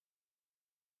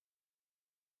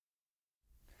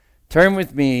Turn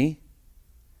with me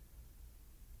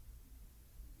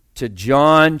to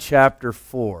John chapter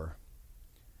 4.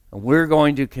 And we're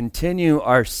going to continue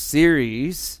our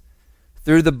series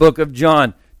through the book of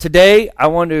John. Today, I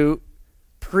want to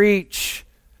preach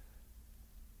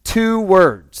two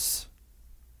words.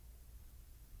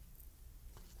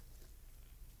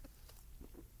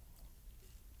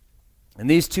 And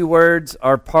these two words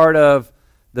are part of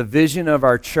the vision of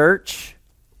our church.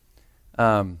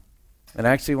 And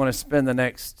I actually want to spend the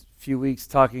next few weeks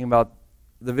talking about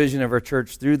the vision of our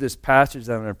church through this passage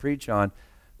that I'm going to preach on.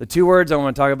 The two words I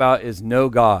want to talk about is know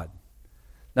God.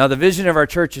 Now, the vision of our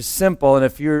church is simple, and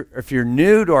if you're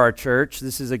new to our church,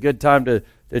 this is a good time to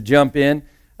jump in,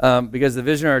 because the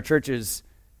vision of our church is,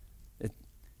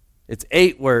 it's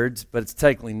 8 words, but it's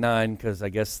technically 9, because I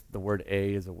guess the word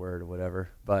A is a word or whatever,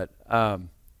 but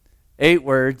 8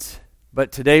 words.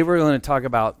 But today we're going to talk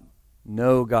about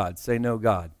know God. Say know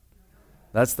God.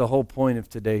 That's the whole point of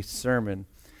today's sermon.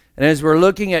 And as we're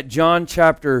looking at John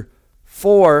chapter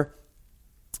 4,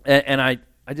 and I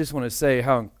just want to say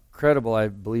how incredible I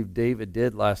believe David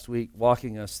did last week,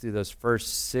 walking us through those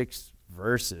first 6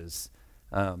 verses.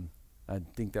 I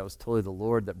think that was totally the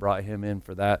Lord that brought him in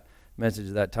for that message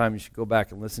at that time. You should go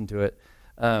back and listen to it,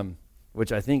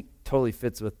 which I think totally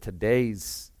fits with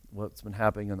today's, what's been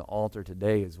happening on the altar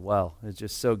today as well. It's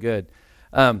just so good.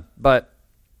 But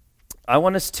I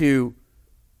want us to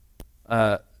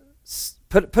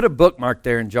put a bookmark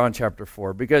there in John chapter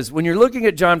 4, because when you're looking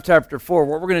at John chapter 4,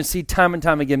 what we're going to see time and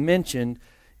time again mentioned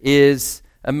is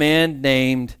a man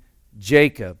named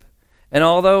Jacob. And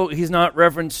although he's not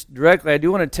referenced directly, I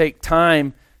do want to take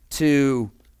time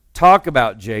to talk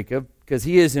about Jacob, because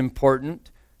he is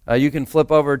important. You can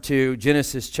flip over to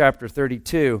Genesis chapter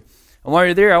 32. And while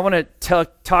you're there, I want to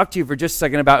talk to you for just a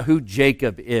second about who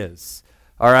Jacob is.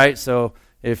 All right, so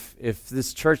if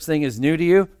this church thing is new to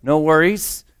you, no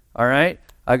worries. All right,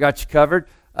 I got you covered,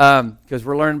 because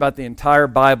we're learning about the entire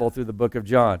Bible through the book of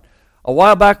John. A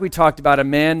while back, we talked about a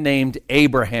man named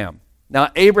Abraham.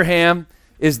 Now, Abraham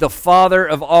is the father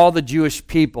of all the Jewish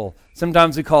people.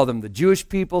 Sometimes we call them the Jewish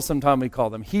people. Sometimes we call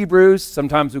them Hebrews.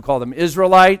 Sometimes we call them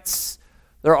Israelites.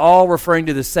 They're all referring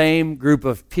to the same group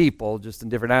of people, just in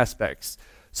different aspects.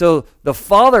 So the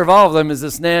father of all of them is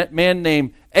this man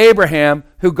named Abraham,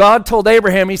 who God told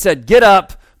Abraham, he said, get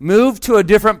up, move to a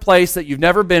different place that you've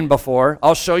never been before.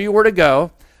 I'll show you where to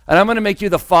go, and I'm going to make you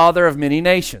the father of many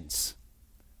nations.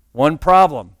 One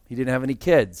problem, he didn't have any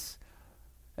kids.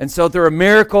 And so through a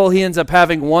miracle, he ends up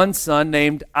having one son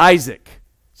named Isaac.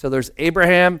 So there's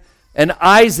Abraham and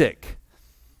Isaac.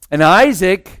 And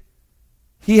Isaac,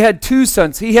 he had 2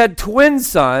 sons. He had twin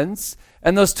sons,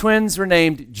 and those twins were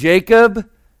named Jacob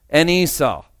and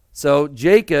Esau. So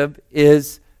Jacob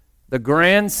is the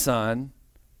grandson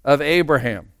of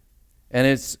Abraham, and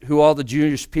it's who all the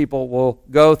Jewish people will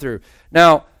go through.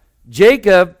 Now,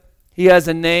 Jacob, he has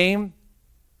a name,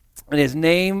 and his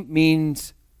name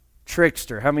means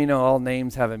trickster. How many know all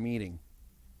names have a meaning,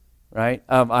 right?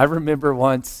 I remember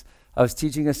once I was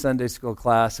teaching a Sunday school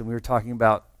class, and we were talking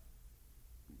about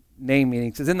name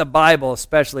meanings. Because in the Bible,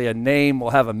 especially, a name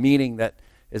will have a meaning that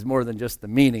is more than just the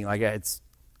meaning. Like, it's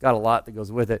got a lot that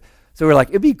goes with it. So we're like,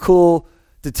 it'd be cool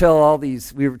to tell all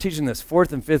these. We were teaching this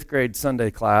 4th and 5th grade Sunday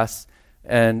class,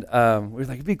 and we were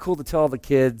like, it'd be cool to tell all the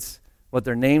kids what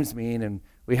their names mean. And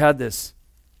we had this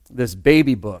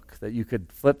baby book that you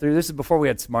could flip through. This is before we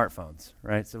had smartphones,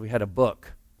 right? So we had a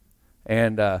book,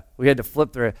 and we had to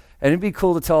flip through it. And it'd be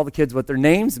cool to tell all the kids what their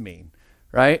names mean,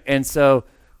 right? And so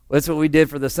that's what we did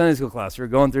for the Sunday school class. We were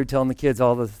going through telling the kids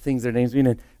all the things their names mean.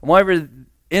 And while we were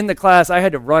in the class, I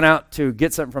had to run out to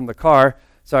get something from the car.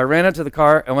 So I ran out to the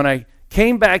car, and when I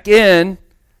came back in,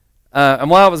 and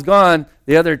while I was gone,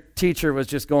 the other teacher was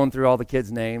just going through all the kids'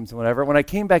 names and whatever. When I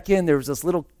came back in, there was this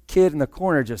little kid in the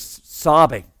corner just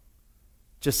sobbing.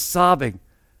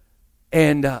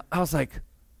 And I was like,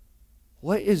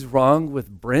 what is wrong with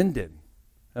Brendan?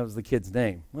 That was the kid's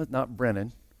name. Well, not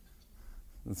Brennan.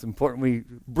 It's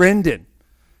important. Brendan.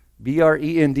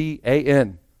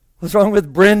 Brendan. What's wrong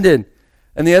with Brendan?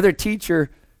 And the other teacher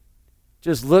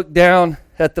just looked down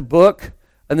at the book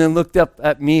and then looked up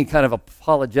at me kind of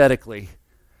apologetically.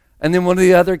 And then one of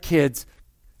the other kids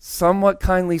somewhat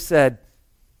kindly said,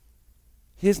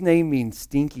 his name means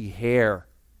stinky hair.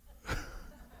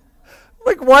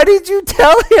 Like, why did you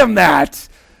tell him that?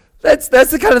 That's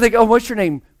the kind of thing. Oh, what's your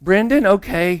name? Brendan?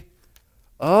 Okay.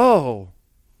 Oh,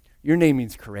 your name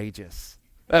means courageous.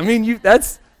 I mean,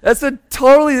 that's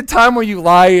totally the time where you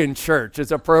lie in church.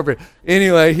 It's appropriate.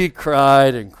 Anyway, he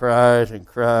cried and cried and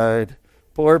cried.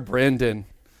 Poor Brendan,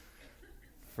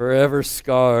 forever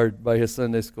scarred by his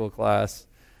Sunday school class.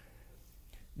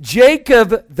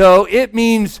 Jacob, though, it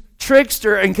means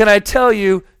trickster. And can I tell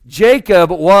you,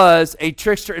 Jacob was a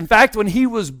trickster. In fact, when he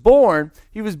was born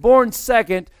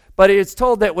second, but it's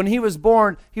told that when he was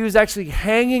born, he was actually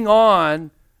hanging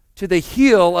on to the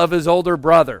heel of his older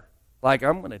brother. Like,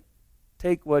 I'm going to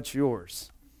take what's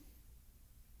yours.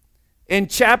 In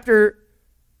chapter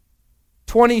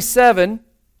 27,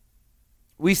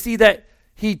 we see that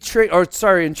in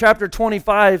chapter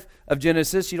 25 of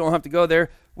Genesis, you don't have to go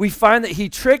there, we find that he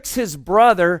tricks his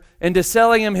brother into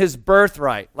selling him his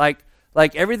birthright. Like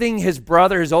everything his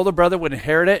older brother would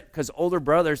inherit it, because older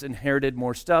brothers inherited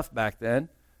more stuff back then,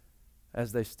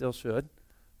 as they still should.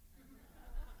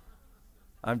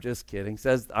 I'm just kidding.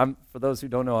 For those who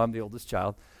don't know, I'm the oldest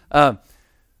child. The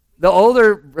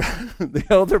older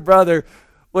brother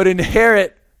would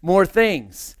inherit more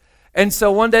things. And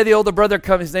so one day the older brother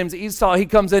comes, his name's Esau, he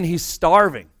comes in, he's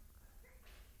starving.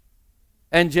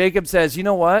 And Jacob says, you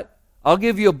know what? I'll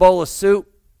give you a bowl of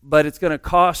soup, but it's going to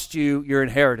cost you your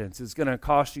inheritance. It's going to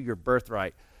cost you your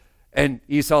birthright. And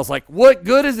Esau's like, what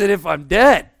good is it if I'm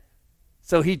dead?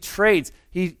 So he trades.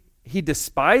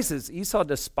 Esau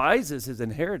despises his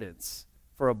inheritance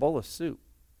for a bowl of soup.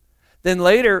 Then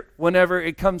later, whenever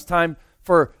it comes time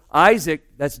for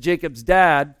Isaac, that's Jacob's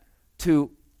dad,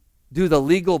 to do the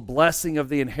legal blessing of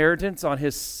the inheritance on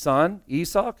his son,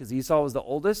 Esau, because Esau was the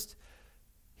oldest,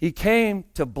 he came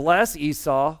to bless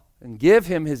Esau and give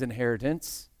him his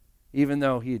inheritance, even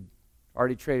though he'd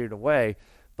already traded away.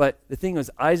 But the thing was,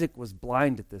 Isaac was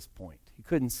blind at this point. He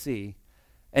couldn't see.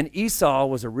 And Esau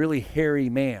was a really hairy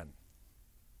man.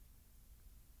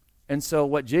 And so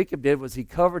what Jacob did was he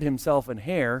covered himself in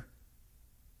hair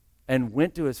and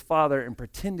went to his father and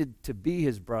pretended to be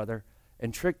his brother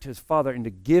and tricked his father into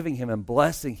giving him and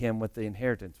blessing him with the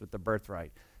inheritance, with the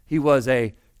birthright. He was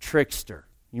a trickster.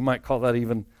 You might call that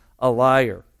even a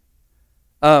liar.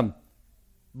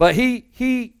 But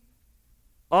he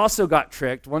also got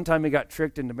tricked. One time he got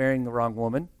tricked into marrying the wrong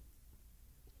woman.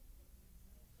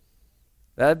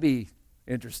 That'd be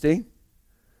interesting.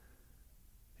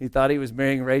 He thought he was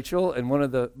marrying Rachel, and one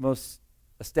of the most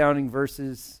astounding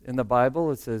verses in the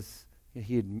Bible, it says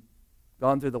he had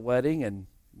gone through the wedding and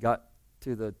got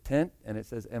to the tent, and it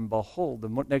says, and behold,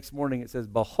 the next morning it says,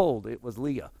 behold, it was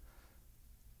Leah.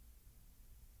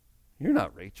 You're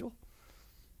not Rachel.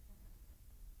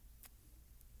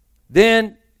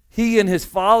 Then he and his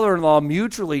father-in-law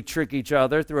mutually trick each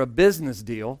other through a business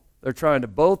deal. They're trying to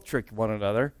both trick one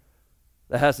another.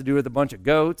 That has to do with a bunch of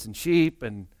goats and sheep.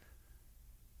 And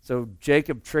so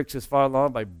Jacob tricks his father-in-law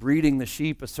by breeding the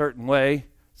sheep a certain way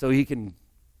so he can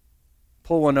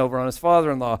pull one over on his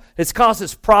father-in-law. It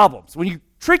causes problems. When you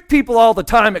trick people all the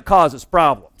time, it causes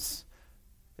problems.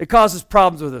 It causes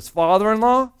problems with his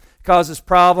father-in-law. It causes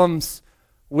problems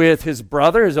with his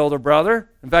brother, his older brother.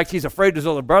 In fact, he's afraid his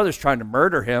older brother's trying to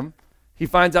murder him. He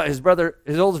finds out his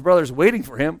oldest brother's waiting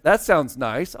for him. That sounds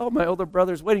nice. Oh, my older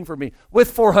brother's waiting for me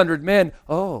with 400 men.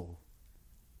 Oh,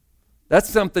 that's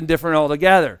something different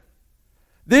altogether.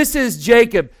 This is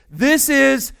Jacob. This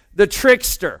is the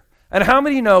trickster. And how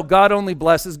many know God only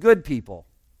blesses good people?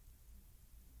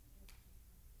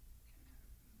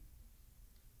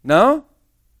 No?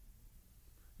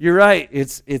 You're right.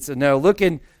 It's a no. Look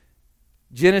in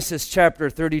Genesis chapter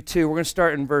 32. We're going to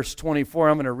start in verse 24.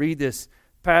 I'm going to read this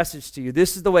passage to you.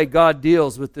 This is the way God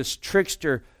deals with this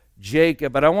trickster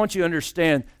Jacob. But I want you to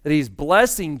understand that he's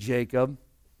blessing Jacob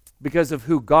because of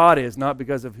who God is, not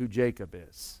because of who Jacob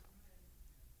is.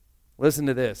 Listen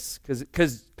to this,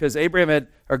 because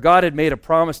God had made a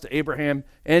promise to Abraham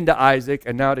and to Isaac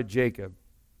and now to Jacob.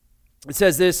 It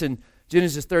says this in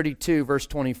Genesis 32, verse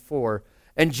 24.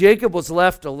 And Jacob was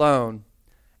left alone,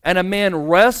 and a man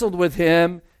wrestled with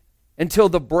him until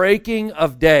the breaking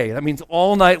of day. That means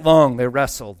all night long they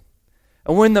wrestled.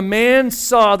 And when the man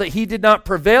saw that he did not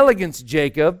prevail against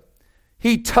Jacob,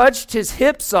 he touched his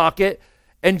hip socket,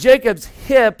 and Jacob's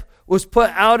hip was put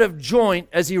out of joint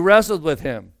as he wrestled with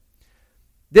him.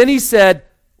 Then he said,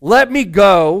 let me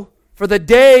go, for the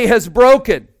day has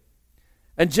broken.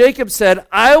 And Jacob said,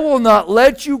 I will not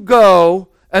let you go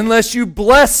unless you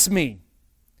bless me.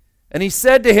 And he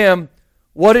said to him,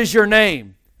 what is your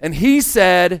name? And he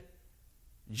said,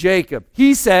 Jacob.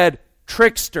 He said,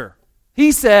 trickster.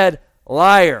 He said,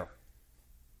 liar.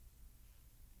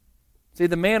 See,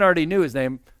 the man already knew his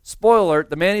name. Spoiler alert,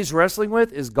 the man he's wrestling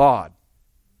with is God.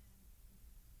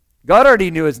 God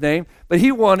already knew his name, but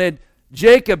he wanted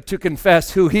Jacob to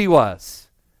confess who he was.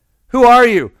 Who are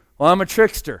you? Well, I'm a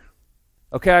trickster.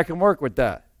 Okay, I can work with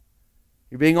that.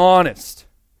 You're being honest.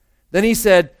 Then he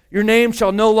said, your name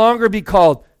shall no longer be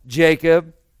called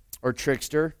Jacob or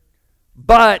trickster,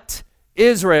 but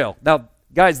Israel. Now,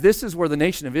 Guys, this is where the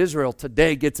nation of Israel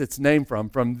today gets its name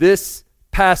from this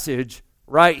passage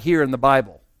right here in the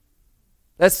Bible.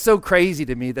 That's so crazy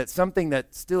to me that something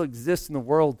that still exists in the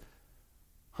world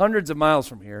hundreds of miles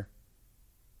from here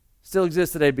still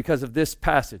exists today because of this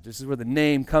passage. This is where the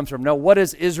name comes from. Now, what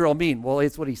does Israel mean? Well,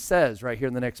 it's what he says right here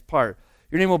in the next part.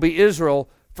 Your name will be Israel,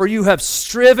 for you have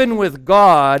striven with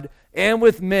God and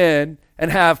with men and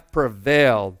have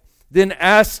prevailed.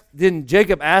 Then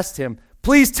Jacob asked him,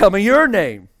 please tell me your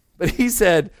name. But he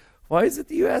said, why is it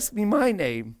that you ask me my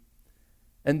name?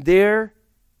 And there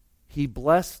he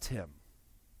blessed him.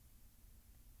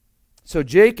 So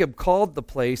Jacob called the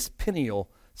place Peniel,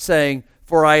 saying,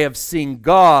 for I have seen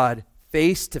God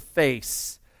face to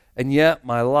face, and yet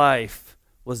my life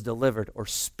was delivered or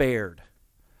spared.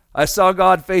 I saw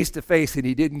God face to face, and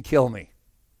he didn't kill me.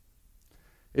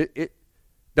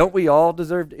 Don't we all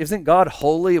deserve, isn't God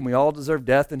holy and we all deserve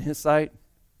death in his sight?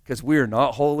 Because we are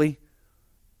not holy.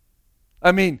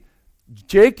 I mean,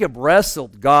 Jacob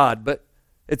wrestled God, but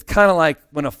it's kind of like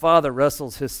when a father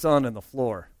wrestles his son in the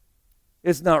floor.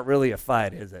 It's not really a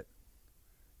fight, is it?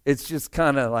 It's just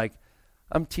kind of like,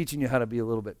 I'm teaching you how to be a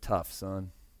little bit tough,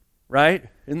 son. Right?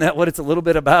 Isn't that what it's a little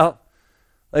bit about?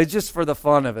 Like, just for the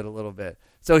fun of it a little bit.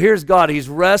 So here's God. He's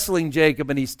wrestling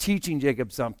Jacob, and he's teaching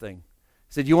Jacob something.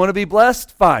 He said, you want to be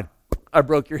blessed? Fine. I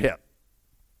broke your hip.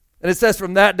 And it says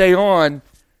from that day on,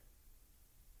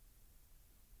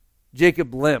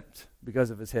 Jacob limped because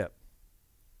of his hip.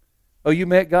 Oh, you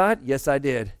met God? Yes, I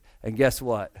did. And guess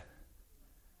what?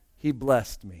 He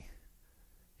blessed me.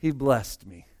 He blessed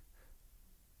me.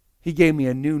 He gave me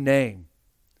a new name.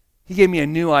 He gave me a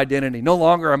new identity. No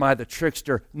longer am I the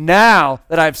trickster. Now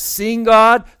that I've seen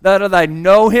God, now that I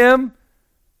know him,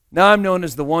 now I'm known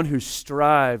as the one who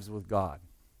strives with God.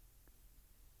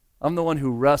 I'm the one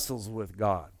who wrestles with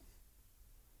God.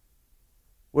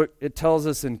 What it tells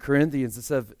us in Corinthians, it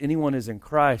says, if anyone is in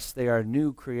Christ, they are a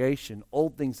new creation.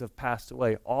 Old things have passed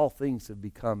away. All things have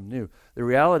become new. The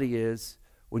reality is,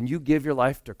 when you give your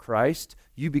life to Christ,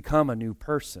 you become a new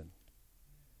person.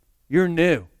 You're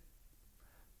new.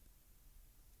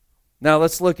 Now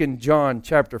let's look in John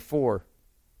chapter 4.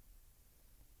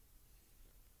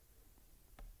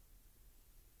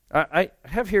 I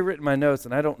have here written my notes,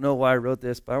 and I don't know why I wrote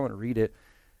this, but I want to read it.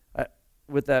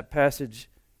 With that passage,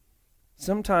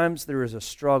 sometimes there is a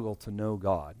struggle to know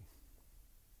God.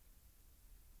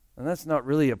 And that's not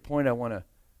really a point I want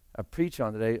to preach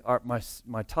on today.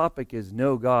 My topic is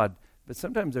know God, but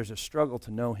sometimes there's a struggle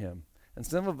to know him. And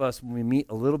some of us, when we meet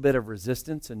a little bit of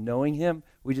resistance in knowing him,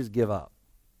 we just give up.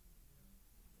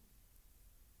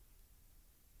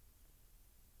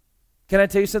 Can I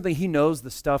tell you something? He knows the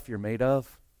stuff you're made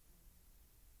of.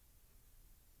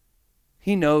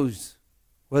 He knows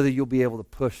whether you'll be able to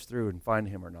push through and find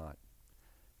him or not.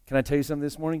 Can I tell you something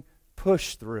this morning?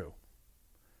 Push through.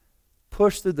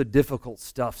 Push through the difficult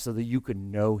stuff so that you can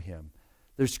know him.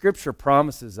 The scripture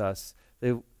promises us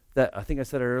that I think I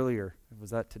said it earlier,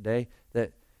 was that today,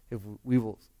 that if we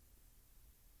will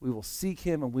seek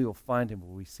him and we will find him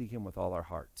when we seek him with all our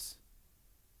hearts.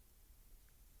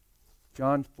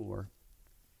 John 4.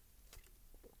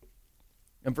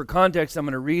 And for context, I'm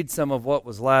going to read some of what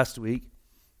was last week.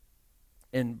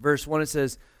 In verse 1 it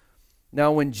says,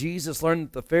 now when Jesus learned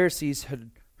that the Pharisees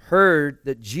had heard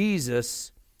that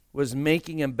Jesus was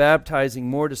making and baptizing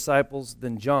more disciples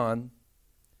than John,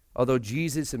 although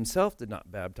Jesus himself did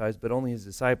not baptize, but only his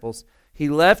disciples, he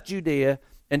left Judea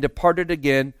and departed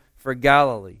again for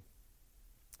Galilee.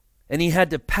 And he had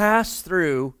to pass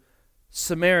through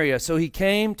Samaria. So he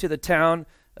came to the town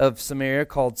of Samaria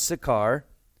called Sychar,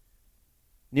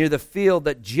 near the field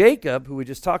that Jacob, who we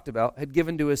just talked about, had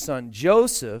given to his son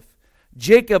Joseph.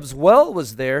 Jacob's well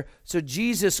was there, so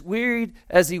Jesus, wearied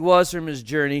as he was from his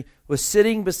journey, was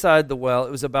sitting beside the well.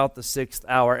 It was about the 6th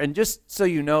hour. And just so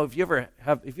you know, if you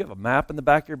have a map in the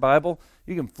back of your Bible,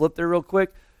 you can flip there real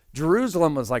quick.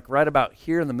 Jerusalem was like right about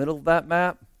here in the middle of that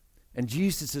map, and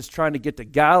Jesus is trying to get to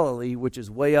Galilee, which is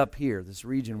way up here, this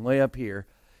region way up here,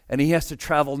 and he has to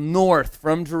travel north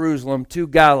from Jerusalem to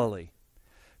Galilee.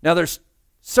 Now there's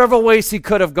several ways he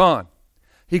could have gone.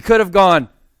 He could have gone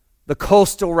the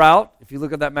coastal route, if you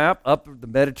look at that map, up the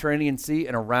Mediterranean Sea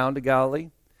and around to Galilee.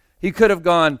 He could have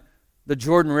gone the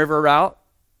Jordan River route,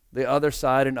 the other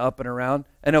side and up and around,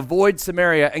 and avoid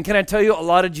Samaria. And can I tell you, a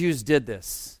lot of Jews did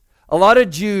this. A lot of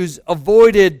Jews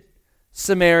avoided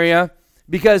Samaria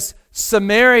because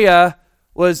Samaria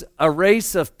was a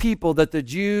race of people that the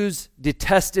Jews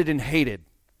detested and hated.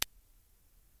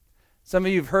 Some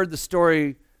of you have heard the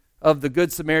story of the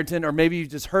Good Samaritan, or maybe you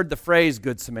just heard the phrase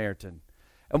Good Samaritan.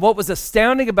 And what was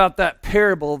astounding about that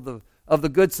parable of the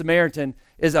Good Samaritan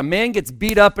is a man gets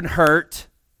beat up and hurt,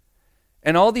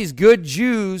 and all these good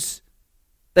Jews,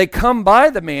 they come by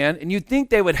the man, and you'd think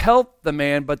they would help the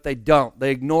man, but they don't.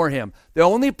 They ignore him. The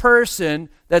only person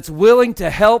that's willing to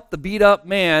help the beat-up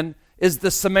man is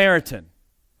the Samaritan.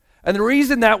 And the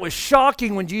reason that was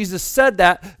shocking when Jesus said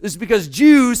that is because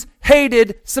Jews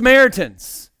hated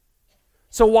Samaritans.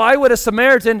 So why would a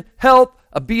Samaritan help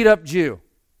a beat-up Jew?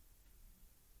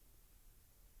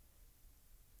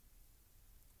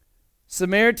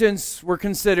 Samaritans were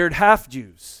considered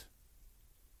half-Jews.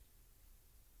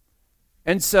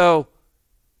 And so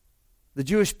the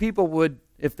Jewish people would,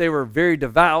 if they were very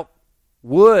devout,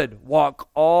 would walk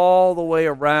all the way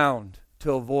around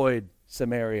to avoid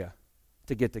Samaria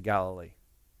to get to Galilee.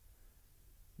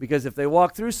 Because if they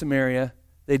walked through Samaria,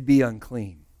 they'd be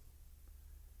unclean.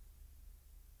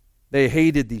 They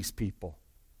hated these people.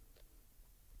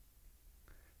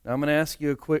 Now I'm going to ask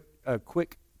you a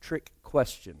quick trick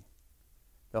question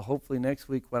that hopefully next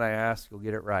week when I ask, you'll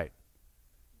get it right.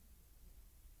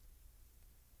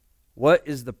 What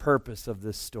is the purpose of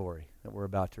this story that we're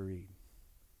about to read?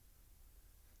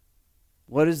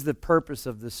 What is the purpose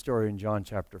of this story in John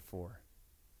chapter 4?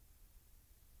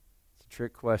 It's a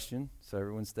trick question, so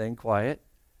everyone's staying quiet.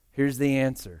 Here's the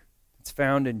answer. It's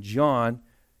found in John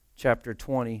chapter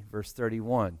 20, verse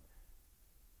 31.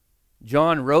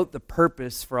 John wrote the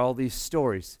purpose for all these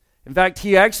stories. In fact,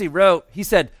 he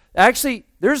said,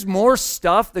 there's more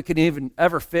stuff that could even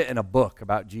ever fit in a book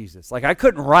about Jesus. Like, I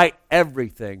couldn't write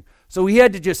everything. So he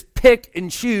had to just pick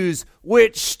and choose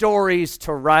which stories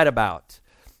to write about.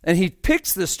 And he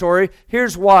picks this story.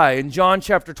 Here's why. In John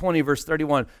chapter 20, verse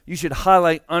 31, you should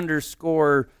highlight,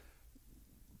 underscore,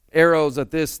 arrows at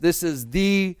this. This is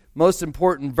the most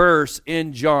important verse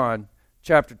in John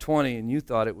chapter 20. And you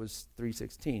thought it was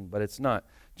 3:16, but it's not.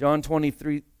 John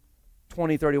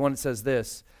 20:31, it says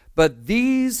this. But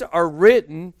these are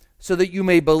written so that you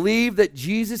may believe that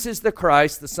Jesus is the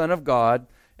Christ, the Son of God,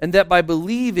 and that by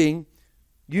believing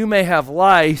you may have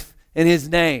life in his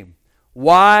name.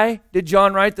 Why did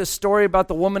John write this story about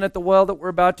the woman at the well that we're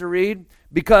about to read?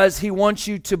 Because he wants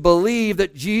you to believe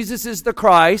that Jesus is the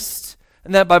Christ,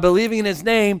 and that by believing in his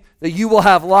name, that you will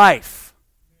have life.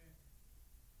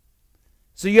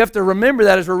 So you have to remember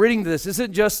that as we're reading this. This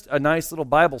isn't just a nice little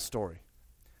Bible story.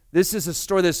 This is a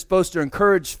story that's supposed to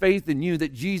encourage faith in you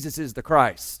that Jesus is the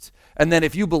Christ. And that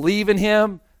if you believe in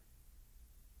him,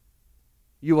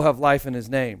 you will have life in his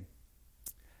name.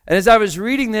 And as I was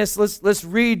reading this, let's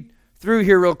read through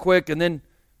here real quick, and then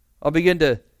I'll begin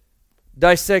to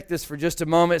dissect this for just a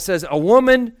moment. It says, a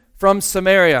woman from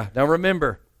Samaria. Now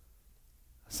remember,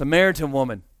 a Samaritan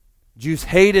woman. Jews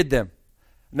hated them.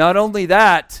 Not only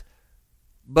that,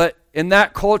 but in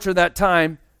that culture, that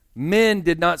time, men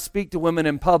did not speak to women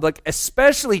in public,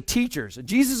 especially teachers.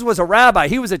 Jesus was a rabbi.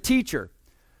 He was a teacher.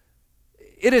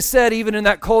 It is said even in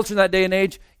that culture, in that day and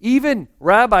age, even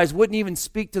rabbis wouldn't even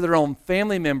speak to their own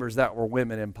family members that were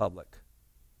women in public.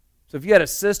 So if you had a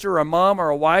sister or a mom or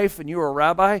a wife and you were a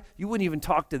rabbi, you wouldn't even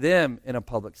talk to them in a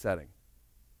public setting.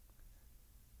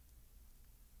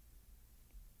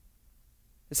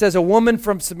 It says, a woman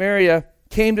from Samaria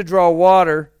came to draw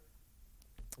water,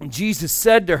 and Jesus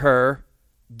said to her,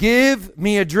 give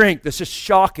me a drink. This is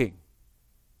shocking.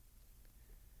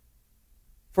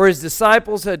 For his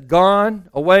disciples had gone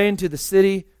away into the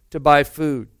city to buy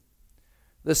food.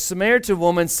 The Samaritan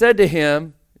woman said to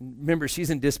him, remember, she's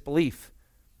in disbelief,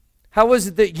 how is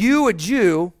it that you, a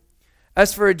Jew,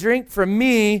 ask for a drink from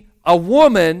me, a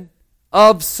woman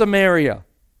of Samaria?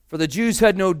 For the Jews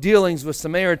had no dealings with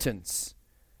Samaritans.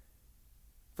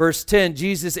 Verse 10,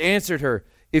 Jesus answered her,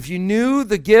 if you knew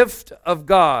the gift of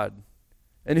God,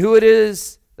 and who it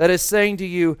is that is saying to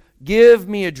you, give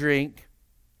me a drink,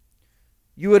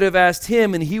 you would have asked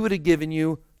him, and he would have given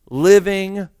you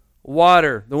living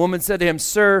water. The woman said to him,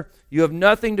 sir, you have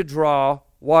nothing to draw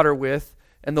water with,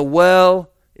 and the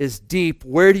well is deep.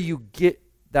 Where do you get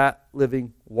that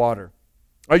living water?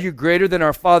 Are you greater than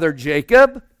our father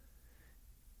Jacob?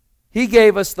 He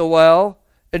gave us the well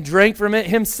and drank from it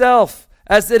himself,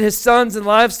 as did his sons and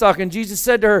livestock. And Jesus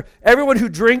said to her, everyone who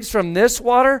drinks from this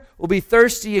water will be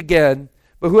thirsty again,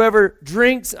 but whoever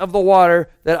drinks of the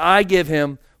water that I give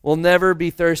him will never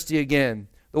be thirsty again.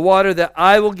 The water that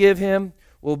I will give him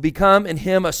will become in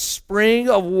him a spring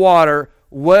of water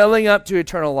welling up to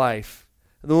eternal life.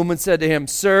 And the woman said to him,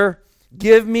 sir,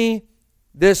 give me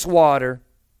this water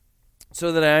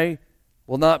so that I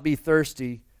will not be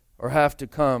thirsty or have to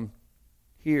come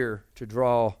here to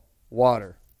draw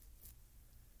water.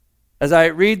 As I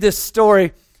read this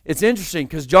story, it's interesting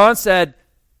because John said,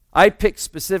 I picked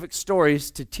specific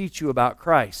stories to teach you about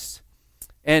Christ.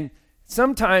 And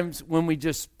sometimes when we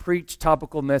just preach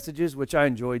topical messages, which I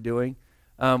enjoy doing,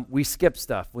 we skip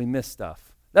stuff, we miss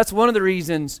stuff. That's one of the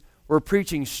reasons we're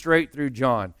preaching straight through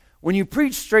John. When you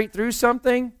preach straight through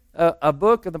something, a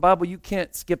book of the Bible, you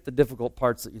can't skip the difficult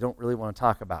parts that you don't really want to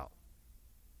talk about.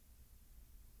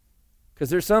 Because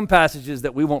there's some passages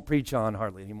that we won't preach on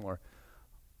hardly anymore.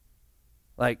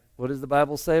 Like, what does the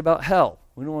Bible say about hell?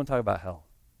 We don't want to talk about hell.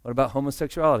 What about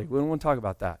homosexuality? We don't want to talk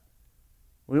about that.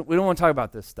 We don't want to talk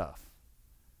about this stuff.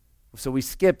 So we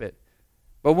skip it.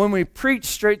 But when we preach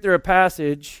straight through a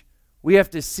passage, we have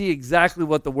to see exactly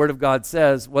what the Word of God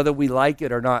says, whether we like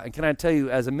it or not. And can I tell you,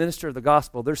 as a minister of the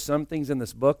gospel, there's some things in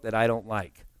this book that I don't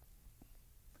like.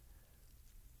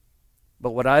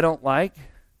 But what I don't like,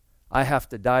 I have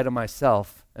to die to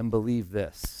myself and believe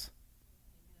this.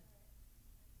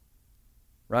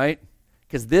 Right?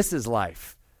 Because this is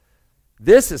life.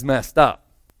 This is messed up.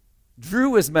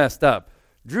 Drew is messed up.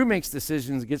 Drew makes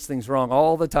decisions, gets things wrong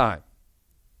all the time.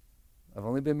 I've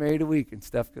only been married a week, and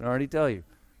Steph can already tell you.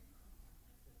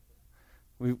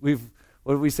 We've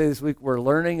what did we say this week? We're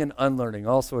learning and unlearning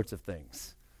all sorts of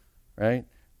things, right?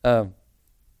 But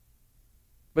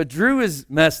Drew is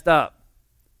messed up.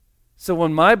 So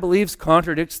when my beliefs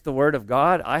contradicts the Word of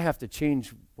God, I have to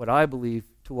change what I believe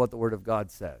to what the Word of God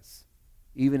says,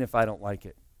 even if I don't like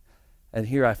it. And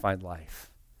here I find life.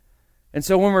 And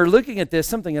so when we're looking at this,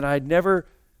 something that I had never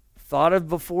thought of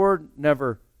before,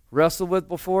 never wrestled with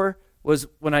before, was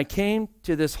when I came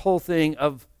to this whole thing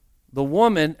of the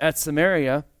woman at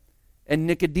Samaria and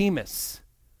Nicodemus.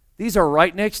 These are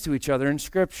right next to each other in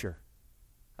Scripture.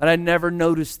 And I never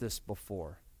noticed this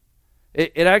before.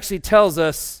 It actually tells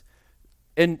us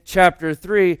in chapter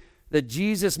 3 that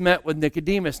Jesus met with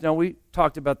Nicodemus. Now, we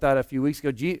talked about that a few weeks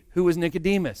ago. Who was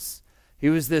Nicodemus? He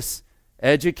was this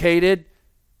educated,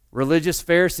 religious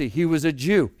Pharisee. He was a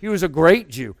Jew. He was a great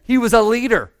Jew. He was a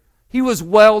leader. He was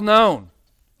well known.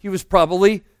 He was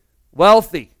probably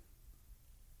wealthy.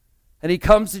 And he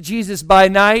comes to Jesus by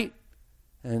night,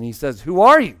 and he says, "Who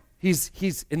are you?"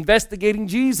 He's investigating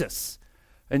Jesus.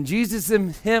 And Jesus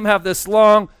and him have this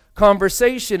long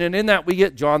conversation, and in that we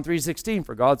get John 3:16,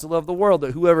 "For God so loved the world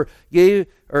that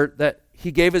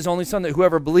he gave his only son, that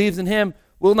whoever believes in him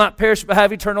will not perish but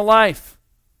have eternal life."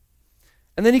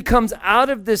 And then he comes out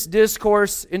of this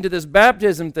discourse into this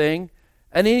baptism thing,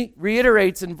 and he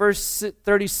reiterates in verse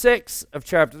 36 of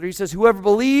chapter 3, he says, "Whoever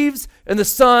believes in the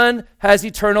Son has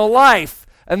eternal life."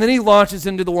 And then he launches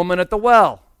into the woman at the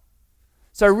well.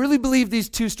 So I really believe these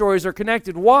two stories are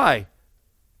connected. Why?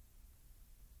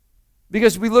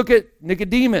 Because we look at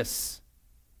Nicodemus.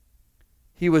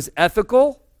 He was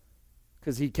ethical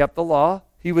because he kept the law.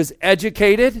 He was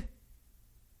educated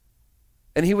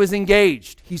and he was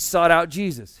engaged. He sought out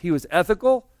Jesus. He was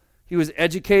ethical, he was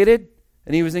educated,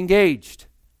 and he was engaged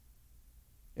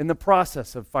in the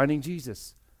process of finding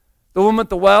Jesus. The woman at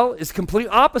the well is complete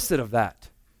opposite of that.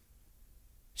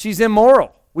 She's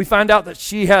immoral. We find out that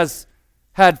she has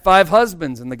had 5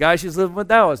 husbands, and the guy she's living with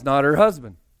now is not her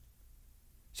husband.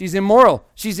 She's immoral.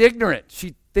 She's ignorant.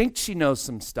 She thinks she knows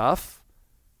some stuff,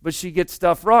 but she gets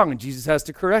stuff wrong, and Jesus has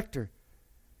to correct her.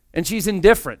 And she's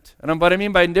indifferent. And what I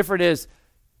mean by indifferent is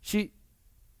she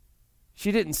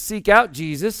didn't seek out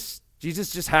Jesus.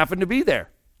 Jesus just happened to be there.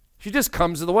 She just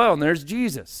comes to the well, and there's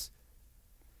Jesus.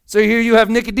 So here you have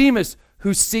Nicodemus,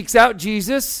 who seeks out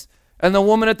Jesus, and the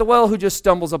woman at the well who just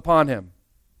stumbles upon him.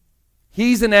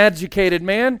 He's an educated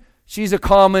man. She's a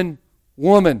common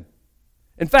woman.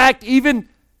 In fact, even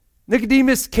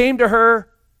Nicodemus came to her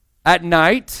at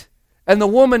night, and the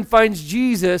woman finds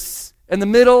Jesus in the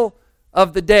middle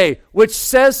of the day, which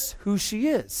says who she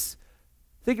is.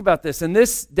 Think about this. In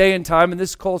this day and time, in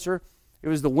this culture, it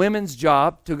was the women's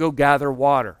job to go gather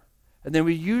water. And they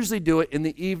would usually do it in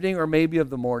the evening or maybe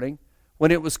of the morning when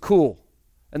it was cool.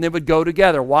 And they would go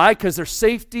together. Why? Because there's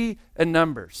safety in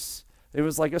numbers. It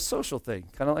was like a social thing,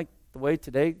 kind of like the way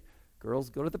today girls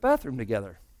go to the bathroom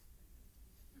together.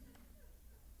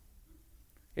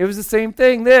 It was the same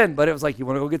thing then, but it was like, you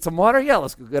want to go get some water? Yeah,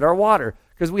 let's go get our water.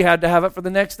 Because we had to have it for the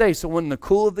next day. So when in the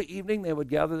cool of the evening, they would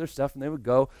gather their stuff and they would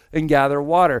go and gather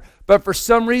water. But for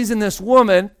some reason, this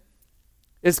woman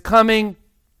is coming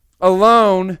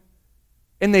alone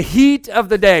in the heat of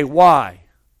the day. Why?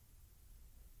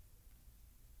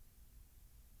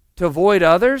 To avoid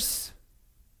others?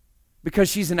 Because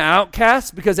she's an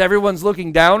outcast? Because everyone's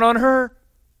looking down on her?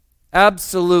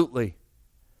 Absolutely.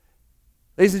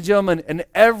 Ladies and gentlemen, in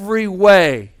every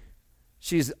way,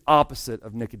 she's opposite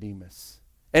of Nicodemus.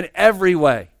 In every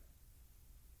way.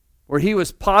 Where he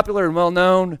was popular and well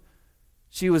known,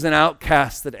 She was an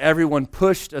outcast that everyone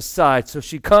pushed aside. So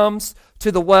she comes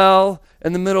to the well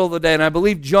in the middle of the day. And I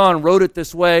believe John wrote it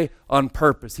this way on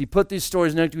purpose. He put these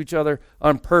stories next to each other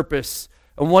on purpose.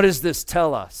 And what does this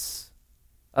tell us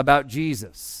about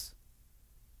Jesus?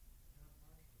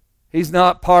 He's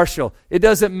not partial. It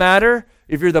doesn't matter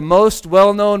if you're the most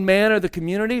well-known man of the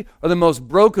community or the most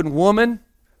broken woman.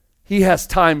 He has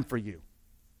time for you.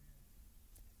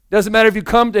 Doesn't matter if you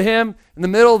come to him in the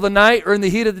middle of the night or in the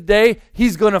heat of the day,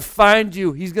 he's going to find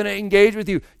you. He's going to engage with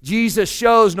you. Jesus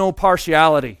shows no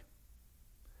partiality.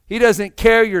 He doesn't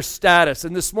care your status.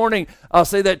 And this morning, I'll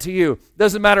say that to you.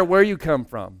 Doesn't matter where you come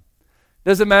from.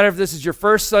 Doesn't matter if this is your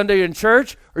first Sunday in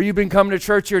church or you've been coming to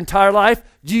church your entire life.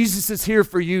 Jesus is here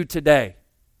for you today.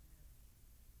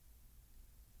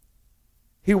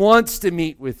 He wants to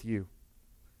meet with you.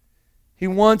 He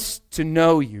wants to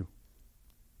know you.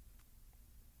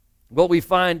 What we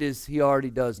find is he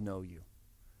already does know you.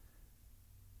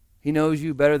 He knows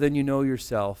you better than you know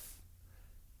yourself.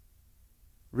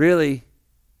 Really,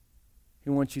 he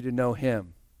wants you to know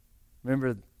him.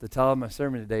 Remember, the title of my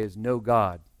sermon today is Know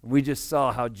God. We just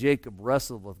saw how Jacob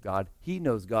wrestled with God. He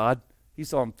knows God. He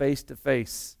saw him face to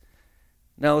face.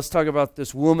 Now let's talk about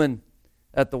this woman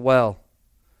at the well.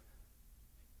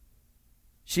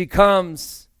 She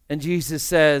comes and Jesus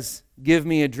says, give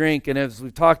me a drink. And as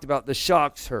we've talked about, this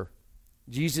shocks her.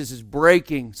 Jesus is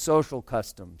breaking social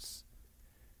customs.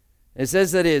 It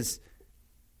says that his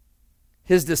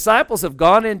disciples have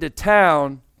gone into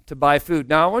town to buy food.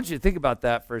 Now, I want you to think about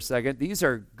that for a second. These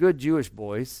are good Jewish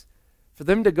boys. For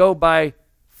them to go buy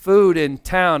food in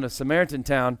town, a Samaritan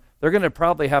town, they're going to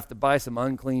probably have to buy some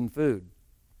unclean food.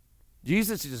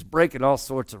 Jesus is just breaking all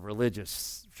sorts of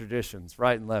religious traditions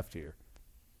right and left here.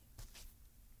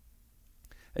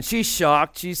 And she's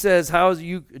shocked. She says, how is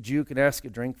you, a Jew, can ask a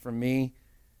drink from me?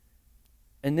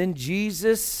 And then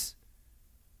Jesus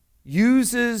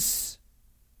uses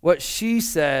what she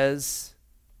says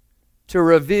to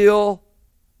reveal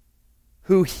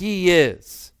who he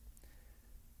is.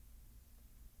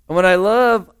 And what I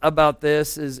love about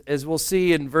this is, as we'll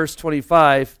see in verse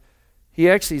 25, he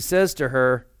actually says to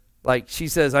her, like she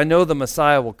says, I know the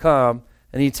Messiah will come.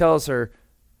 And he tells her,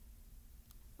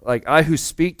 like, I who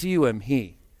speak to you am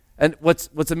he. And what's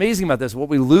amazing about this, what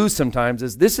we lose sometimes,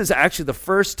 is this is actually the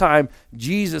first time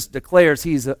Jesus declares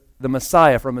he's the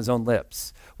Messiah from his own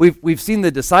lips. We've seen the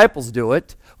disciples do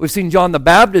it. We've seen John the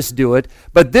Baptist do it.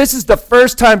 But this is the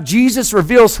first time Jesus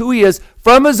reveals who he is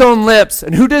from his own lips.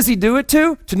 And who does he do it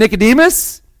to? To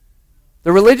Nicodemus?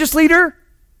 The religious leader?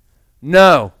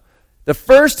 No. The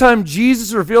first time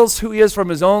Jesus reveals who he is from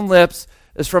his own lips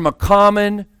is from a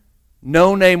common,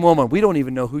 no-name woman. We don't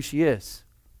even know who she is.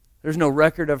 There's no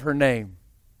record of her name.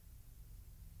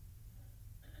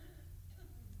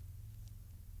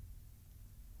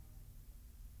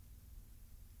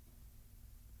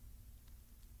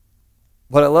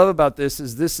 What I love about this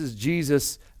is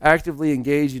Jesus actively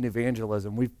engaged in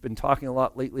evangelism. We've been talking a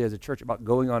lot lately as a church about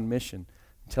going on mission,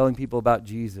 telling people about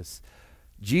Jesus.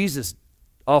 Jesus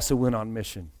also went on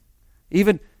mission.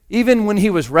 Even when he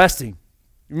was resting.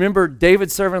 Remember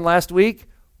David's servant last week?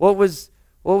 What was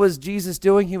Jesus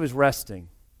doing? He was resting.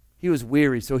 He was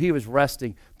weary, so he was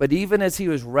resting. But even as he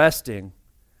was resting,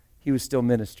 he was still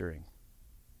ministering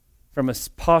from a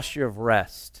posture of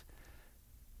rest.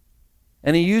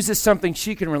 And he uses something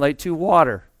she can relate to,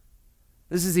 water.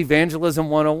 This is Evangelism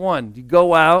 101. You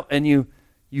go out and you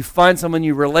find someone,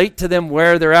 you relate to them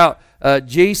where they're out.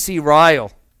 J.C.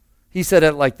 Ryle, he said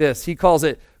it like this. He calls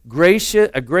it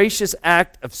a gracious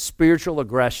act of spiritual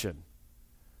aggression.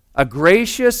 A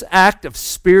gracious act of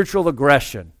spiritual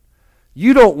aggression.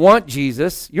 You don't want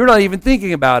Jesus. You're not even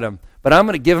thinking about him, but I'm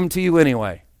going to give him to you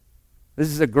anyway. This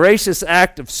is a gracious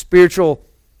act of spiritual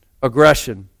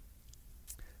aggression.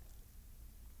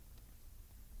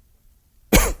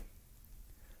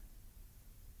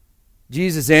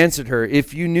 Jesus answered her,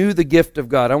 if you knew the gift of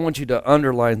God, I want you to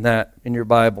underline that in your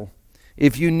Bible.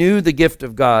 If you knew the gift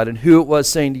of God and who it was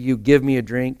saying to you, give me a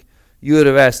drink, you would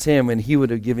have asked him and he would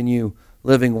have given you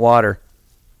living water.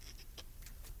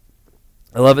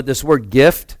 I love it. This word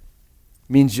gift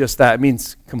means just that. It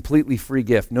means completely free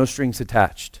gift, no strings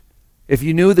attached. If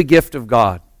you knew the gift of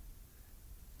God,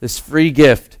 this free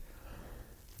gift.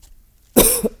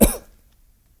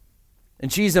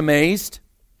 And she's amazed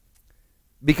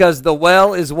because the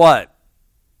well is what?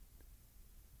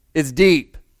 It's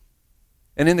deep.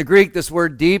 And in the Greek, this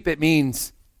word deep, it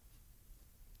means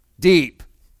deep.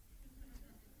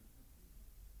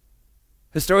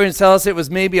 Historians tell us it was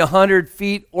maybe 100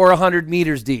 feet or 100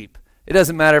 meters deep. It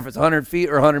doesn't matter if it's 100 feet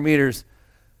or 100 meters.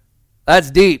 That's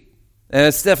deep. And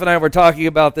as Steph and I were talking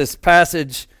about this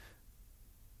passage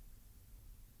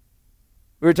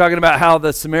We were talking about how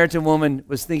the Samaritan woman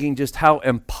was thinking just how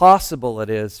impossible it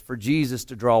is for Jesus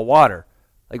to draw water.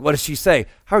 Like, what does she say?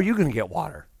 How are you going to get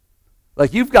water?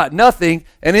 Like, you've got nothing,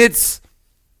 and it's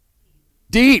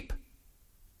deep.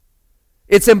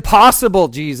 It's impossible,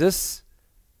 Jesus.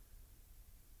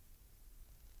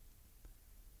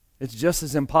 It's just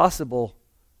as impossible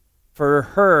for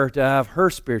her to have her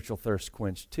spiritual thirst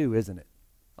quenched too, isn't it?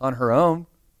 On her own.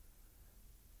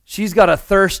 She's got a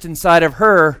thirst inside of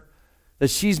her that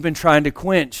she's been trying to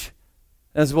quench.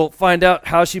 As we'll find out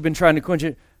how she's been trying to quench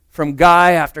it from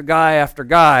guy after guy after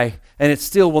guy, and it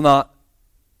still will not.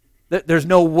 There's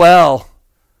no well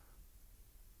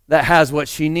that has what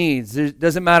she needs. It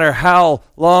doesn't matter how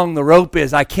long the rope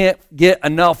is. I can't get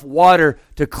enough water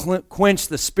to quench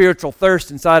the spiritual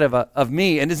thirst inside of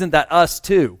me. And isn't that us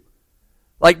too?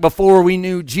 Like before we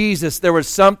knew Jesus, there was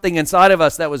something inside of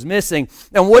us that was missing.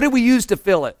 And what did we use to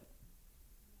fill it?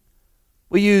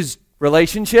 We used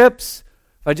relationships.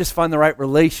 If I just find the right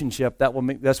relationship,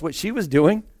 that's what she was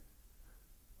doing.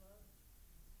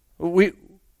 We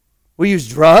use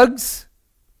drugs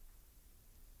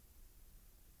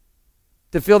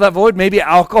to fill that void. Maybe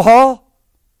alcohol.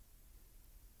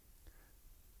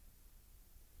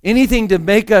 Anything to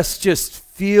make us just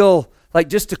feel like,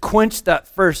 just to quench that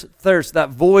first thirst,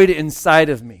 that void inside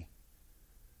of me.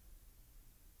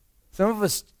 Some of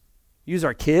us use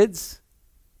our kids.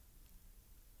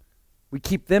 We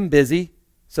keep them busy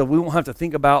so we won't have to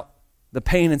think about the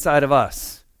pain inside of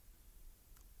us.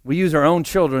 We use our own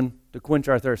children to quench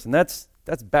our thirst, and that's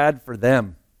bad for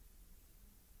them.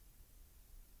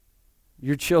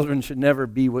 Your children should never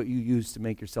be what you use to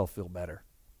make yourself feel better.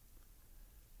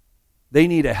 They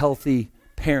need a healthy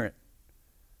parent.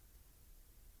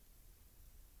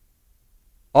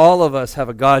 All of us have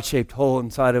a God-shaped hole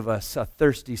inside of us, a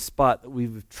thirsty spot that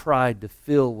we've tried to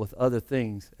fill with other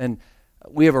things. And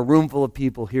we have a room full of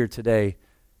people here today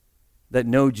that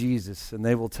know Jesus, and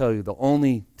they will tell you the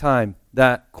only time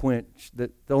the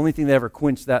only thing that ever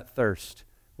quenched that thirst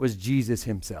was Jesus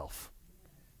himself.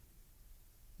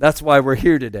 That's why we're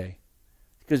here today.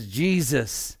 Because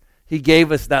Jesus, he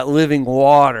gave us that living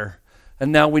water,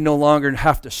 and now we no longer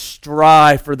have to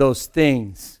strive for those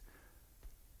things.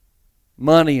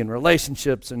 Money and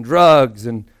relationships and drugs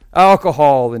and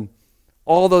alcohol and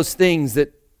all those things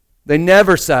that they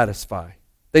never satisfy.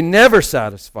 They never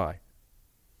satisfy.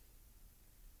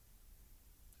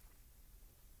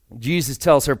 Jesus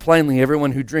tells her plainly,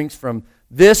 everyone who drinks from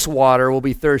this water will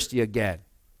be thirsty again.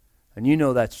 And you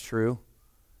know that's true.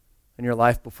 In your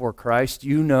life before Christ,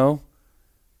 you know.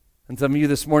 And some of you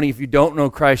this morning, if you don't know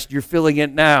Christ, you're feeling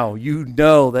it now. You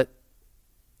know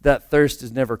that thirst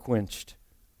is never quenched.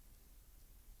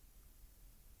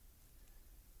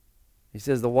 He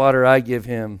says, the water I give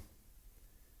him,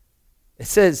 it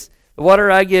says, the water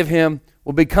I give him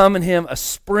will become in him a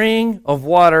spring of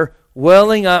water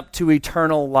welling up to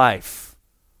eternal life.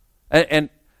 And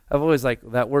I've always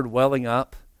that word welling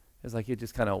up is like it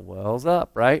just kind of wells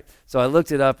up, right? So I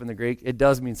looked it up in the Greek. It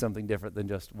does mean something different than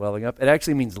just welling up. It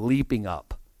actually means leaping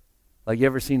up. Like, you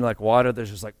ever seen water that's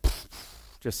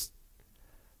just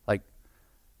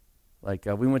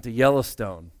we went to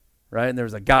Yellowstone, right? And there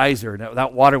was a geyser, and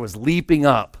that water was leaping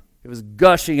up. It was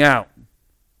gushing out.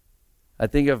 I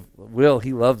think of Will,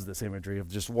 he loves this imagery of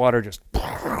just water just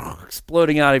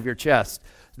exploding out of your chest.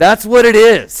 That's what it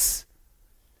is.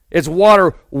 It's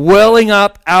water welling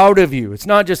up out of you. It's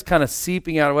not just kind of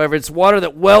seeping out or whatever. It's water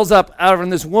that wells up out of you.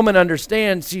 And this woman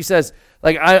understands. She says,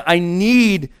 I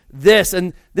need this.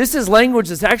 And this is language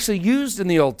that's actually used in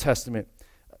the Old Testament.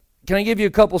 Can I give you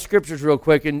a couple scriptures real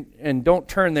quick? And don't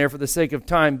turn there for the sake of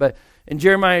time. But in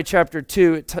Jeremiah chapter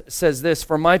 2, it says this,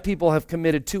 for my people have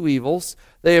committed two evils.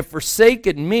 They have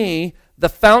forsaken me, the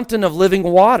fountain of living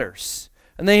waters.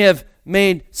 And they have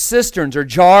made cisterns or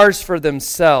jars for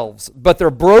themselves, but they're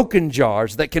broken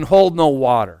jars that can hold no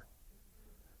water.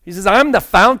 He says, I'm the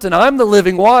fountain, I'm the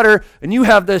living water, and you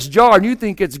have this jar, and you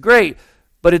think it's great,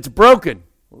 but it's broken.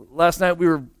 Last night we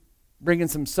were bringing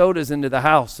some sodas into the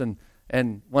house, and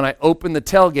when I opened the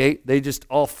tailgate, they just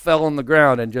all fell on the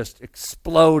ground and just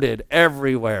exploded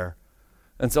everywhere.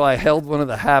 And so I held one of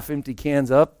the half-empty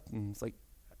cans up, and it's like,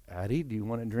 Addie, do you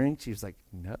want a drink? She was like,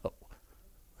 no.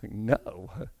 No.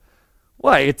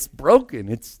 Why? It's broken.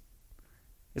 It's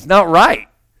not right.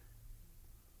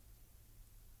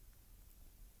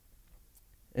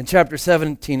 In chapter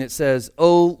 17 it says,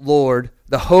 O Lord,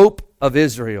 the hope of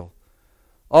Israel,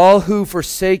 all who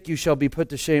forsake you shall be put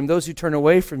to shame. Those who turn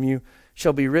away from you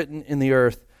shall be written in the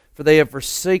earth, for they have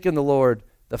forsaken the Lord,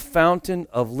 the fountain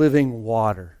of living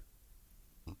water.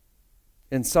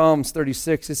 In Psalms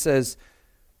 36 it says,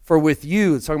 For with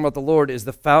you, it's talking about the Lord, is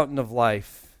the fountain of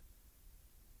life.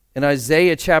 In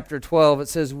Isaiah chapter 12, it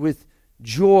says, with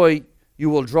joy you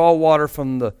will draw water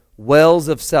from the wells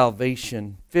of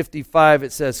salvation. 55,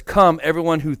 it says, come,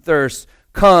 everyone who thirsts,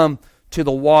 come to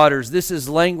the waters. This is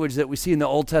language that we see in the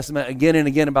Old Testament again and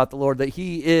again about the Lord, that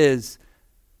he is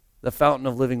the fountain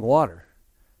of living water.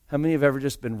 How many have ever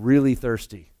just been really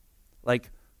thirsty?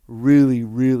 Like really,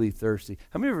 really thirsty.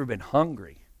 How many have ever been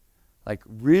hungry? Like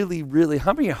really, really,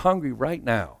 how many are hungry right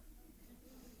now?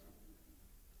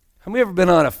 How many have ever been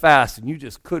on a fast and you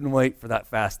just couldn't wait for that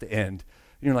fast to end?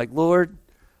 And you're like, Lord,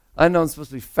 I know I'm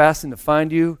supposed to be fasting to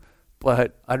find you,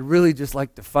 but I'd really just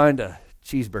like to find a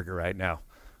cheeseburger right now.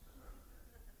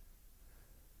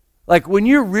 Like when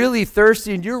you're really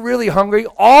thirsty and you're really hungry,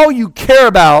 all you care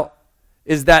about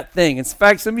is that thing. In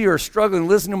fact, some of you are struggling to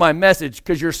listen to my message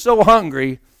because you're so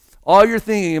hungry. All you're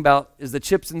thinking about is the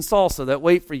chips and salsa that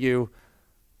wait for you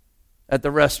at the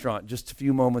restaurant just a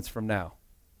few moments from now.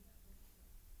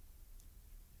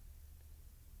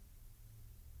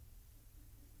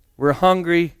 We're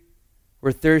hungry.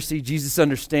 We're thirsty. Jesus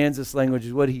understands this language,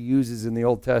 is what he uses in the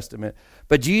Old Testament.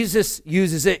 But Jesus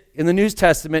uses it in the New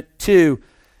Testament too.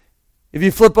 If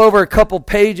you flip over a couple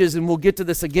pages, and we'll get to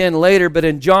this again later, but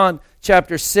in John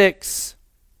chapter 6,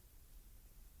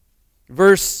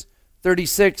 verse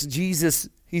 36, Jesus,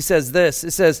 he says this.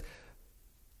 It says,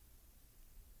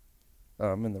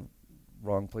 I'm in the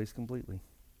wrong place completely.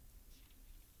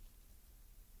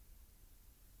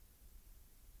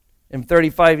 In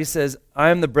 35, he says, I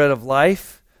am the bread of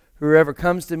life. Whoever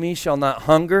comes to me shall not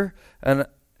hunger, and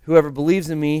whoever believes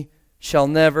in me shall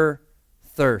never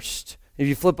thirst. If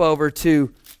you flip over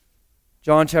to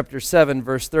John chapter 7,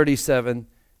 verse 37,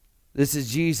 this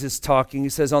is Jesus talking. He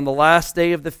says, on the last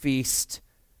day of the feast,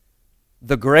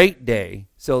 the great day,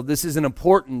 so this is an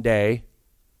important day,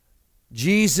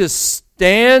 Jesus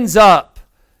stands up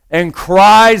and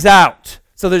cries out.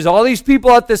 So there's all these people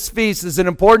at this feast. It's an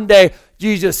important day.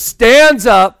 Jesus stands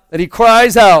up and he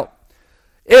cries out,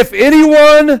 if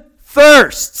anyone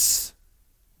thirsts.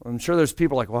 I'm sure there's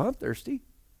people like, well, I'm thirsty.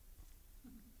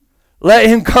 Let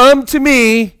him come to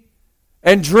me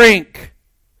and drink.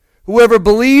 Whoever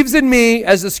believes in me,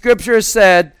 as the scripture has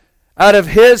said, out of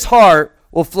his heart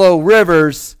will flow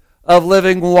rivers of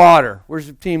living water.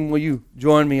 Worship team, will you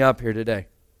join me up here today?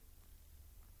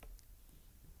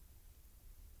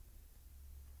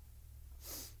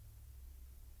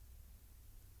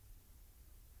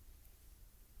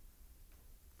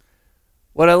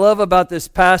 What I love about this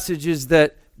passage is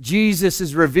that Jesus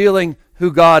is revealing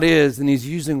who God is, and he's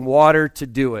using water to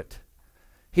do it.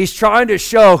 He's trying to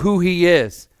show who he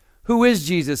is. Who is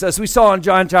Jesus? As we saw in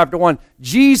John chapter 1,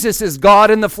 Jesus is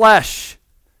God in the flesh.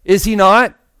 Is he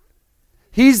not?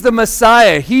 He's the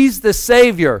Messiah. He's the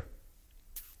Savior.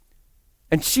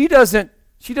 And she doesn't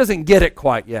get it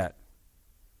quite yet.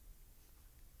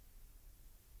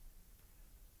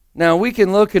 Now, we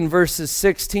can look in verses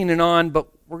 16 and on, but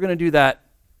we're going to do that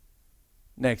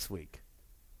next week.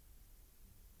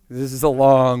 This is a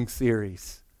long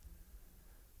series.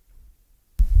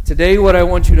 Today, what I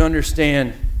want you to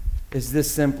understand is this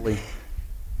simply.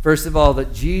 First of all,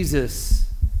 that Jesus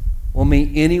will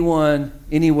meet anyone,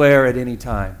 anywhere, at any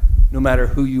time, no matter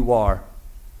who you are.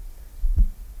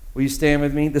 Will you stand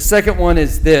with me? The second one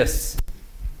is this,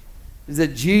 is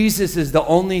that Jesus is the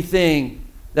only thing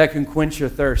that can quench your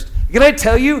thirst. Can I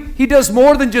tell you, he does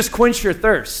more than just quench your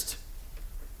thirst.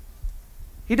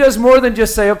 He does more than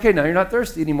just say, okay, now you're not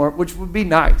thirsty anymore, which would be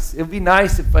nice. It would be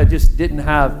nice if I just didn't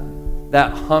have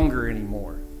that hunger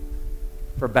anymore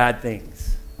for bad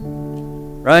things.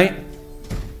 Right?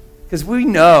 Because we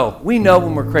know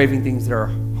when we're craving things that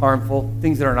are harmful,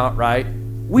 things that are not right.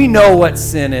 We know what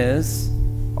sin is.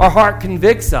 Our heart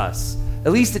convicts us.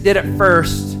 At least it did at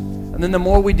first. And then the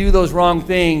more we do those wrong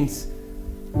things,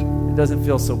 it doesn't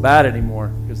feel so bad anymore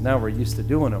because now we're used to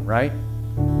doing them, right?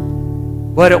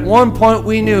 But at one point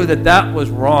we knew that was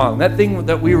wrong. That thing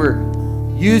that we were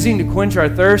using to quench our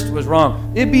thirst was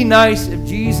wrong. It'd be nice if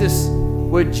Jesus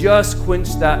would just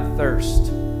quench that thirst.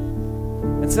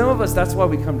 And some of us, that's why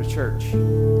we come to church.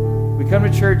 We come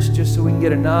to church just so we can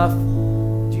get enough.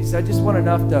 Jesus, I just want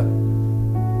enough to...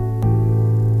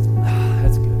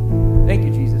 that's good. Thank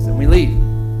you, Jesus. And we leave.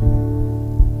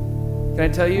 Can I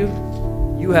tell you?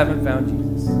 You haven't found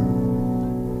Jesus.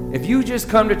 If you just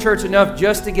come to church enough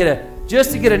just to get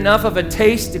enough of a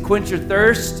taste to quench your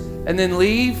thirst and then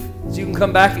leave so you can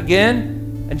come back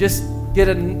again and just get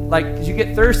because you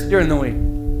get thirsty during the week.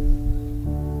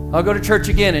 I'll go to church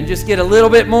again and just get a little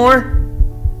bit more.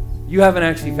 You haven't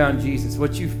actually found Jesus.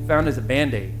 What you found is a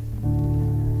Band-Aid.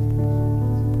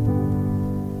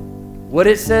 What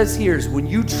it says here is when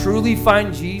you truly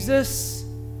find Jesus,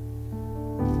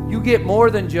 you get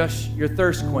more than just your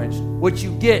thirst quenched. What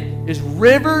you get is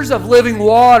rivers of living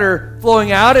water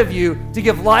flowing out of you to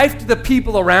give life to the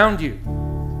people around you.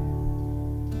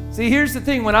 See, here's the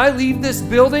thing. When I leave this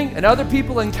building and other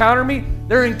people encounter me,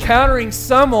 they're encountering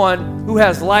someone who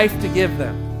has life to give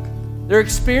them. They're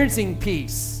experiencing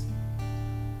peace.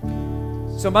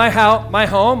 So my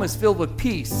home is filled with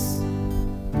peace.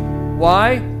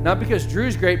 Why? Not because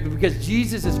Drew's great, but because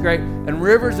Jesus is great, and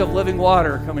rivers of living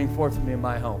water are coming forth from me in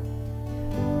my home.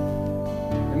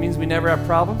 It means we never have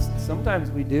problems. Sometimes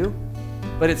we do,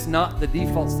 but it's not the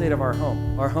default state of our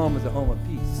home. Our home is a home of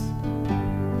peace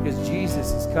because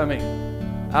Jesus is coming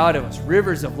out of us,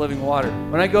 rivers of living water.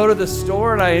 When I go to the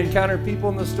store and I encounter people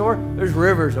in the store, there's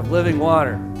rivers of living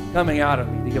water coming out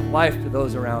of me to give life to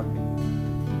those around me.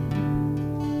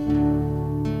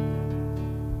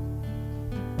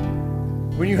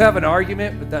 When you have an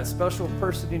argument with that special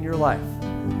person in your life,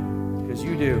 because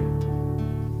you do,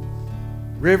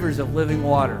 rivers of living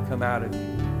water come out of you.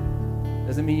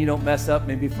 Doesn't mean you don't mess up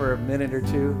maybe for a minute or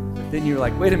two, but then you're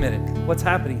like, wait a minute, what's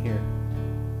happening here?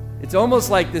 It's almost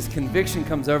like this conviction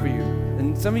comes over you.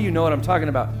 And some of you know what I'm talking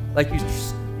about. Like you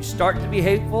start to be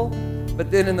hateful, but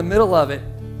then in the middle of it,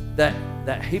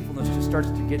 that hatefulness just starts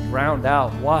to get drowned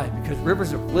out. Why? Because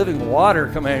rivers of living water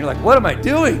come out. You're like, what am I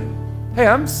doing? Hey,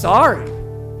 I'm sorry.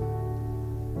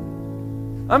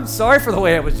 I'm sorry for the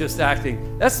way I was just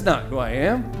acting. That's not who I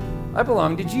am. I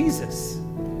belong to Jesus.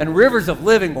 And rivers of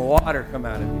living water come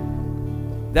out of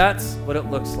you. That's what it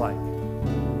looks like.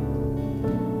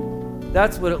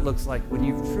 That's what it looks like when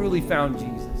you've truly found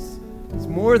Jesus. It's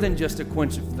more than just a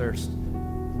quench of thirst.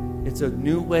 It's a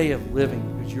new way of living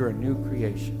because you're a new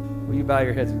creation. Will you bow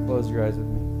your heads and close your eyes with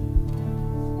me?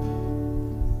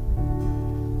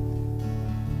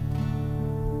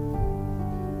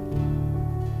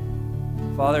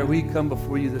 Father, we come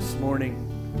before you this morning,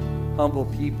 humble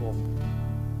people.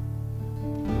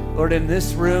 Lord, in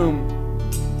this room,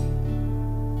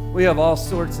 we have all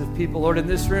sorts of people. Lord, in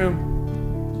this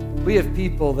room, we have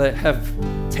people that have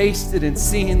tasted and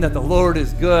seen that the Lord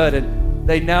is good, and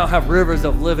they now have rivers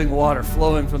of living water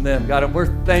flowing from them. God, and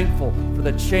we're thankful for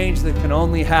the change that can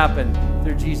only happen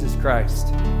through Jesus Christ.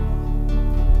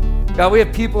 God, we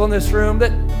have people in this room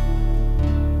that,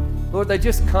 Lord, they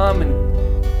just come and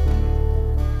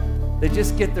they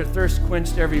just get their thirst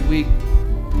quenched every week.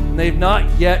 And they've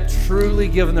not yet truly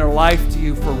given their life to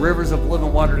you for rivers of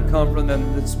living water to come from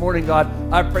them. This morning, God,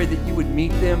 I pray that you would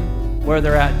meet them where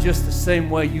they're at, just the same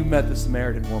way you met the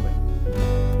Samaritan woman.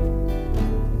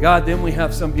 God, then we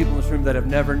have some people in this room that have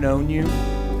never known you.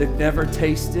 They've never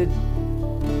tasted.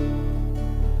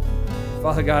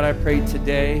 Father God, I pray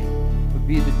today would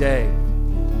be the day.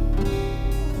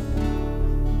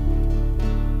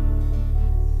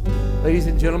 Ladies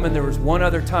and gentlemen, there was one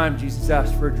other time Jesus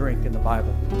asked for a drink in the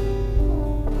Bible,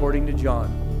 according to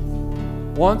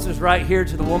John. Once was right here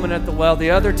to the woman at the well.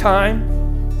 The other time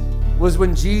was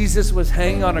when Jesus was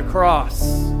hanging on a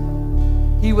cross.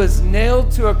 He was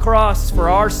nailed to a cross for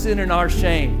our sin and our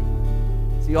shame.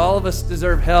 See, all of us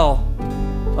deserve hell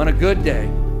on a good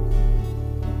day.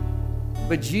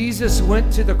 But Jesus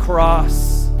went to the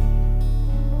cross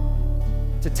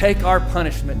to take our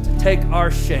punishment, to take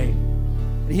our shame.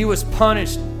 And he was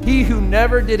punished. He who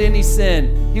never did any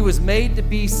sin, he was made to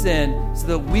be sin so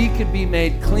that we could be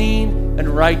made clean and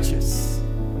righteous.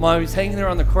 And while he was hanging there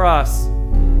on the cross,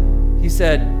 he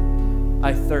said,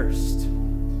 I thirst.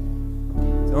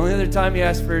 It's the only other time he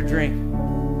asked for a drink.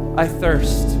 I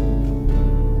thirst.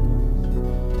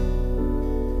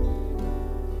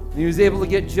 And he was able to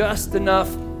get just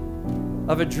enough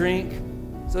of a drink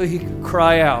so he could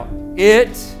cry out, it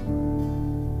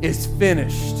is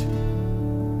finished.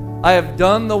 I have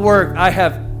done the work. I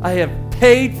have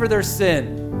paid for their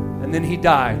sin. And then he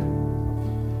died.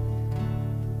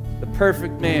 The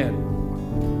perfect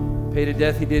man paid a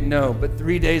death he didn't know. But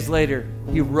 3 days later,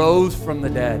 he rose from the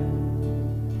dead.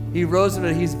 He rose from the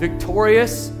dead. He's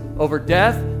victorious over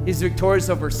death. He's victorious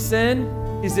over sin.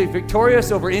 He's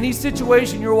victorious over any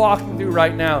situation you're walking through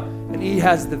right now. And he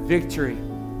has the victory.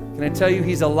 Can I tell you,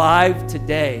 he's alive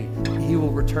today. He will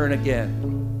return again.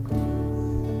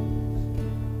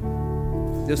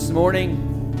 This morning,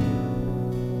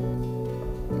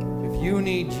 if you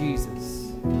need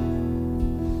Jesus,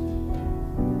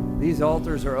 these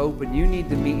altars are open. You need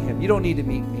to meet him. You don't need to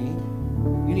meet me.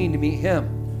 You need to meet him.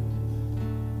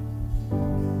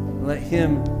 Let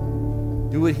him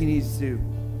do what he needs to do.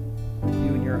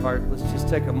 You in your heart. Let's just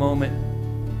take a moment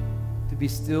to be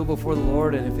still before the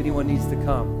Lord, and if anyone needs to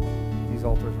come, these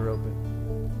altars are open.